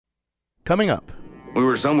Coming up. We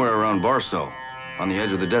were somewhere around Barstow, on the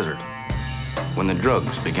edge of the desert, when the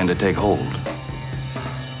drugs began to take hold.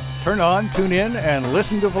 Turn on, tune in, and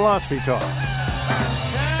listen to Philosophy Talk. Turn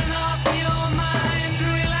off your mind,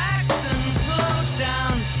 relax and float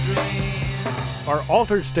downstream. Are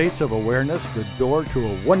altered states of awareness the door to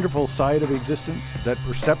a wonderful side of existence that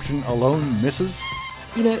perception alone misses?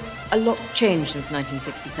 You know, a lot's changed since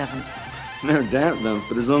 1967. No doubt, though,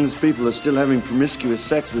 but as long as people are still having promiscuous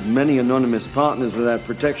sex with many anonymous partners without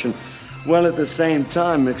protection, while at the same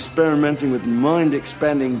time experimenting with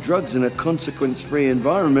mind-expanding drugs in a consequence-free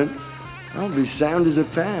environment, I'll be sound as a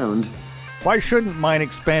pound. Why shouldn't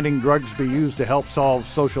mind-expanding drugs be used to help solve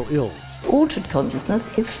social ills? Altered consciousness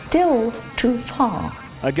is still too far.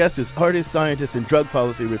 Our guest is artist, scientist, and drug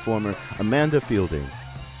policy reformer Amanda Fielding.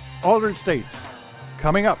 Altered states,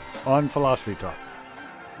 coming up on Philosophy Talk.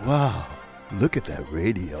 Wow, look at that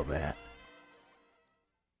radio, man.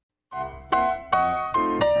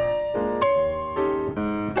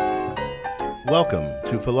 Welcome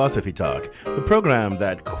to Philosophy Talk, the program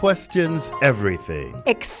that questions everything.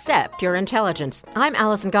 Except your intelligence. I'm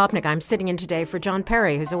Alison Gopnik. I'm sitting in today for John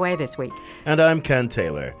Perry, who's away this week. And I'm Ken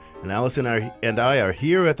Taylor. And Alison and I are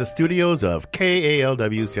here at the studios of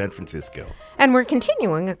KALW San Francisco. And we're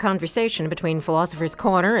continuing a conversation between Philosopher's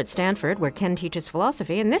Corner at Stanford, where Ken teaches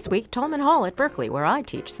philosophy, and this week, Tolman Hall at Berkeley, where I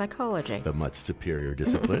teach psychology. A much superior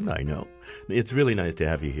discipline, I know. It's really nice to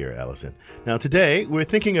have you here, Alison. Now, today, we're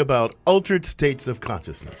thinking about altered states of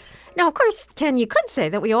consciousness. Now, of course, Ken, you could say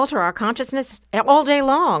that we alter our consciousness all day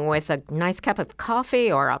long with a nice cup of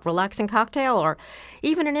coffee or a relaxing cocktail or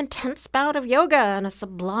even an intense bout of yoga and a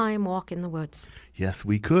sublime walk in the woods. Yes,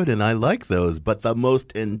 we could, and I like those, but the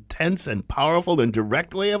most intense and powerful and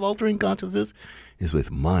direct way of altering consciousness is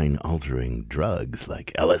with mind-altering drugs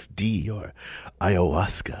like LSD or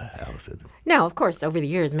ayahuasca, Alison. Now, of course, over the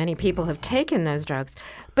years, many people have taken those drugs,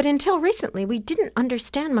 but until recently, we didn't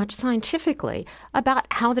understand much scientifically about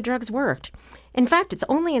how the drugs worked. In fact, it's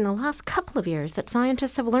only in the last couple of years that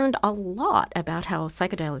scientists have learned a lot about how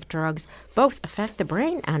psychedelic drugs both affect the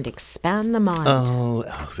brain and expand the mind. Oh,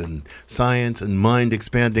 Alison, science and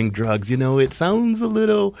mind-expanding drugs, you know, it sounds a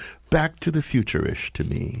little Back to the Future-ish to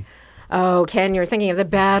me. Oh, Ken, you're thinking of the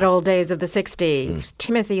bad old days of the 60s.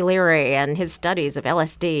 Timothy Leary and his studies of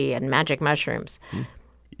LSD and magic mushrooms.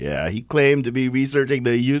 Yeah, he claimed to be researching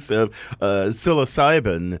the use of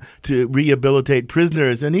psilocybin to rehabilitate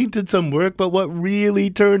prisoners, and he did some work, but what really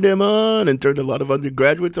turned him on, and turned a lot of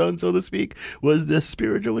undergraduates on, so to speak, was the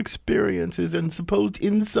spiritual experiences and supposed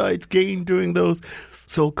insights gained during those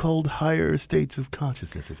so-called higher states of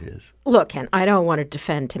consciousness of his. Look, Ken, I don't want to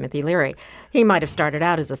defend Timothy Leary. He might have started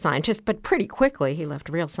out as a scientist, but pretty quickly he left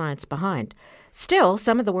real science behind. Still,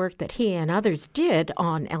 some of the work that he and others did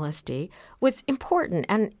on LSD was important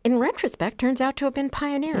and, in retrospect, turns out to have been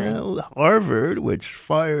pioneering. Well, Harvard, which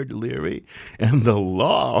fired Leary, and the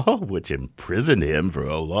law, which imprisoned him for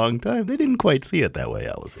a long time, they didn't quite see it that way,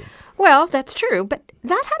 Alison. Well, that's true, but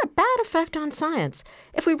that had a bad effect on science.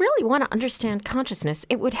 If we really want to understand consciousness,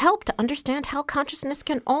 it would help to understand how consciousness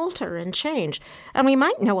can alter and change. And we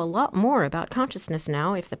might know a lot more about consciousness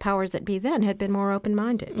now if the powers that be then had been more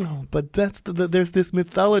open-minded. No, but there's this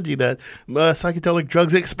mythology that psychedelic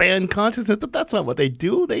drugs expand consciousness, but that's not what they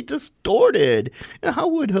do. They distort it. And how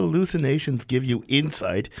would hallucinations give you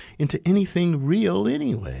insight into anything real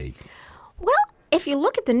anyway? Well, if you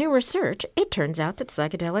look at the new research, it turns out that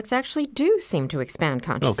psychedelics actually do seem to expand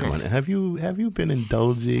consciousness. Oh, come on. Have you been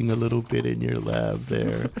indulging a little bit in your lab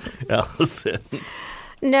there, Alison?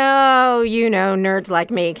 No, you know, nerds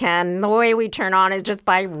like me, Ken. The way we turn on is just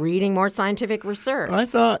by reading more scientific research. I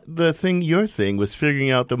thought your thing was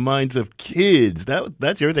figuring out the minds of kids.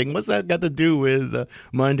 That's your thing. What's that got to do with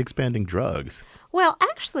mind-expanding drugs? Well,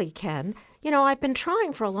 actually, Ken, you know, I've been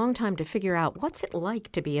trying for a long time to figure out what's it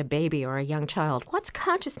like to be a baby or a young child. What's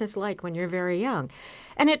consciousness like when you're very young?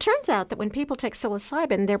 And it turns out that when people take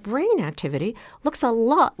psilocybin, their brain activity looks a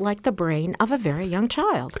lot like the brain of a very young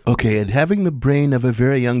child. Okay, and having the brain of a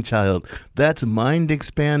very young child, that's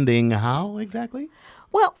mind-expanding how exactly?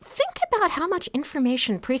 Well, think about how much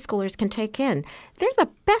information preschoolers can take in. They're the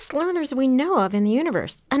best learners we know of in the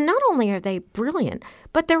universe. And not only are they brilliant,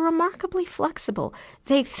 but they're remarkably flexible.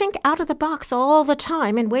 They think out of the box all the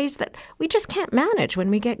time in ways that we just can't manage when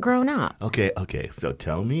we get grown up. Okay, so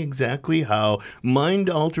tell me exactly how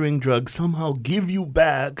mind-altering drugs somehow give you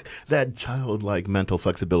back that childlike mental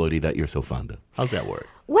flexibility that you're so fond of. How's that work?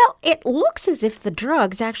 Well, it it looks as if the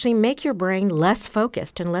drugs actually make your brain less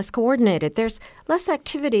focused and less coordinated. There's less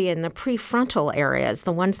activity in the prefrontal areas,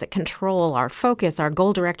 the ones that control our focus, our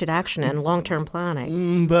goal-directed action, and long-term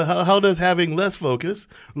planning. But how does having less focus,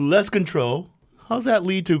 less control, how's that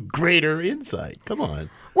lead to greater insight? Come on.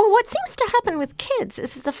 Well, what seems to happen with kids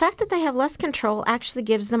is that the fact that they have less control actually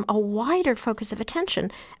gives them a wider focus of attention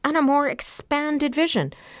and a more expanded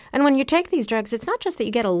vision. And when you take these drugs, it's not just that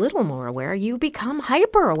you get a little more aware, you become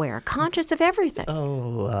hyper-aware, conscious of everything.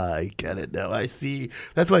 Oh, I get it now. I see.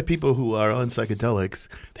 That's why people who are on psychedelics,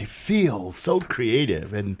 they feel so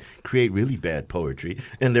creative and create really bad poetry,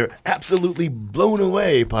 and they're absolutely blown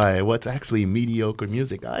away by what's actually mediocre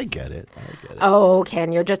music. I get it. Oh,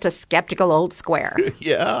 Ken, you're just a skeptical old square.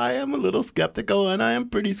 Yeah, I am a little skeptical, and I am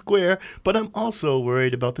pretty square, but I'm also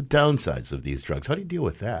worried about the downsides of these drugs. How do you deal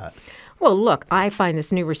with that? Well, look, I find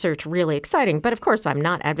this new research really exciting, but of course I'm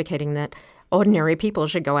not advocating that ordinary people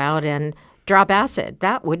should go out and drop acid.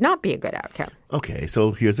 That would not be a good outcome. Okay,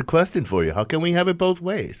 so here's a question for you. How can we have it both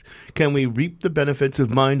ways? Can we reap the benefits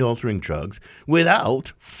of mind-altering drugs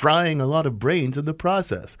without frying a lot of brains in the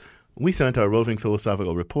process? We sent our roving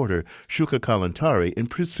philosophical reporter, Shuka Kalantari, in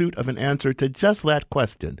pursuit of an answer to just that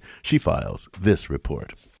question. She files this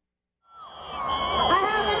report. I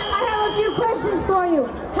have a few questions for you.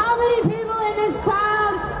 How many people in this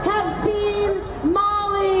crowd have seen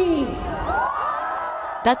Molly?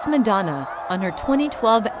 That's Madonna on her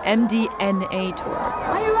 2012 MDNA tour.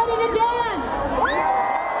 Are you ready to dance?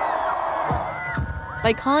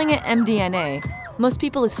 By calling it MDNA, most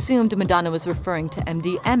people assumed Madonna was referring to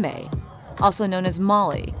MDMA, also known as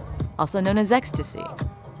Molly, also known as ecstasy.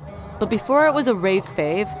 But before it was a rave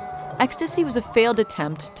fave, ecstasy was a failed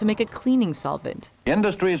attempt to make a cleaning solvent.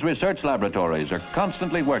 Industry's research laboratories are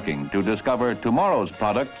constantly working to discover tomorrow's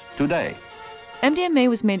products today. MDMA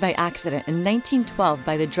was made by accident in 1912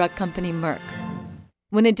 by the drug company Merck.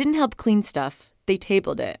 When it didn't help clean stuff, they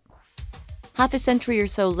tabled it. Half a century or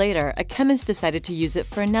so later, a chemist decided to use it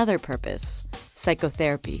for another purpose,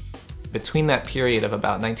 psychotherapy. Between that period of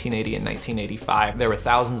about 1980 and 1985, there were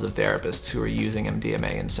thousands of therapists who were using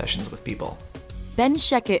MDMA in sessions with people. Ben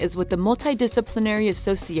Sheckett is with the Multidisciplinary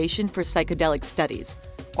Association for Psychedelic Studies,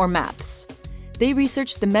 or MAPS. They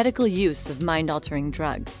research the medical use of mind-altering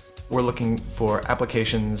drugs. We're looking for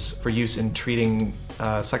applications for use in treating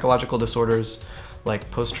psychological disorders like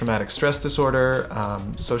post-traumatic stress disorder,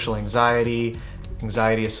 social anxiety,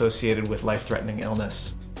 anxiety associated with life-threatening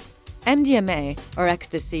illness. MDMA, or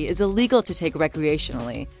ecstasy, is illegal to take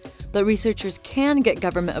recreationally, but researchers can get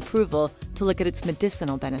government approval to look at its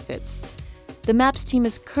medicinal benefits. The MAPS team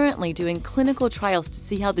is currently doing clinical trials to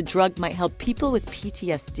see how the drug might help people with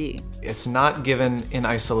PTSD. It's not given in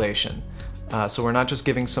isolation, so we're not just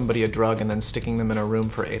giving somebody a drug and then sticking them in a room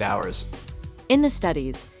for 8 hours. In the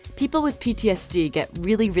studies, people with PTSD get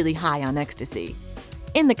really, really high on ecstasy,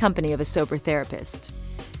 in the company of a sober therapist.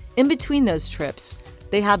 In between those trips,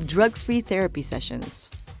 they have drug-free therapy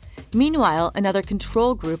sessions. Meanwhile, another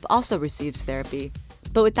control group also receives therapy,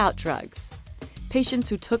 but without drugs. Patients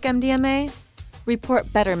who took MDMA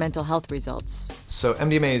report better mental health results. So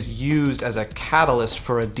MDMA is used as a catalyst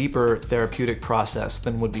for a deeper therapeutic process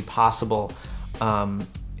than would be possible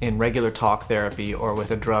in regular talk therapy or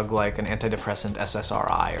with a drug like an antidepressant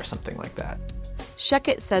SSRI or something like that.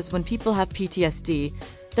 Sheckett says when people have PTSD,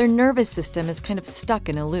 their nervous system is kind of stuck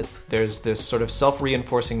in a loop. There's this sort of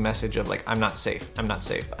self-reinforcing message of like, I'm not safe, I'm not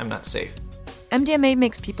safe, I'm not safe. MDMA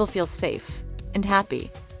makes people feel safe and happy.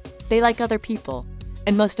 They like other people.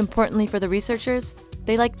 And most importantly for the researchers,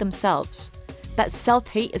 they like themselves. That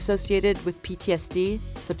self-hate associated with PTSD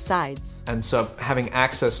subsides. And so having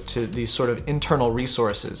access to these sort of internal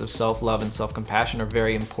resources of self-love and self-compassion are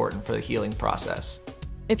very important for the healing process.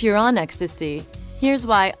 If you're on ecstasy, here's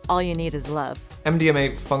why all you need is love.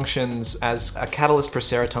 MDMA functions as a catalyst for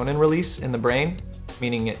serotonin release in the brain,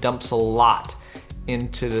 meaning it dumps a lot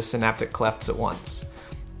into the synaptic clefts at once.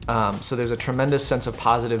 So there's a tremendous sense of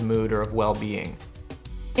positive mood or of well-being.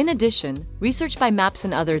 In addition, research by MAPS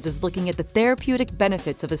and others is looking at the therapeutic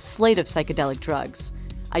benefits of a slate of psychedelic drugs: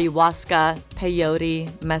 ayahuasca, peyote,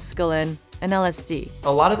 mescaline, and LSD.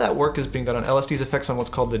 A lot of that work is being done on LSD's effects on what's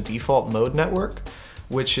called the default mode network,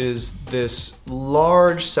 which is this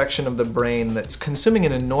large section of the brain that's consuming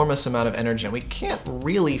an enormous amount of energy, and we can't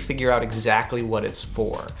really figure out exactly what it's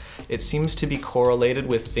for. It seems to be correlated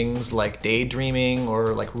with things like daydreaming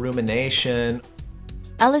or like rumination.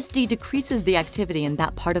 LSD decreases the activity in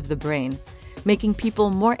that part of the brain, making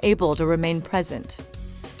people more able to remain present.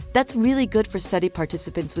 That's really good for study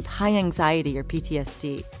participants with high anxiety or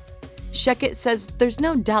PTSD. Sheckett says there's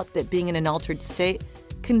no doubt that being in an altered state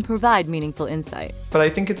can provide meaningful insight. But I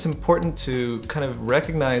think it's important to kind of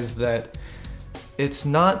recognize that it's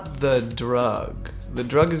not the drug. The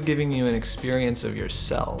drug is giving you an experience of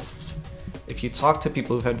yourself. If you talk to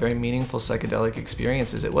people who've had very meaningful psychedelic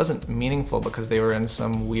experiences, it wasn't meaningful because they were in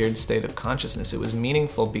some weird state of consciousness. It was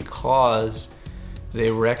meaningful because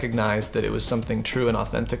they recognized that it was something true and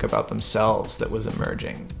authentic about themselves that was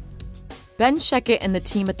emerging. Ben Sheckett and the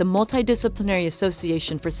team at the Multidisciplinary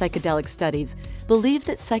Association for Psychedelic Studies believe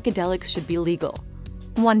that psychedelics should be legal.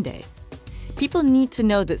 One day. People need to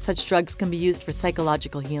know that such drugs can be used for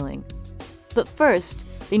psychological healing. But first,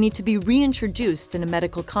 they need to be reintroduced in a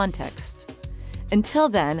medical context. Until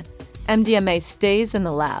then, MDMA stays in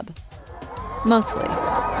the lab. Mostly.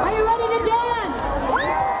 Are you ready to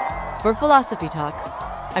dance? For Philosophy Talk,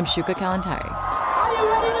 I'm Shuka Kalantari. Are you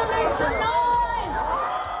ready to make some noise?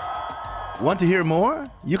 Want to hear more?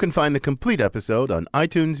 You can find the complete episode on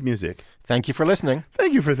iTunes Music. Thank you for listening.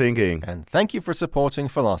 Thank you for thinking. And thank you for supporting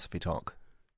Philosophy Talk.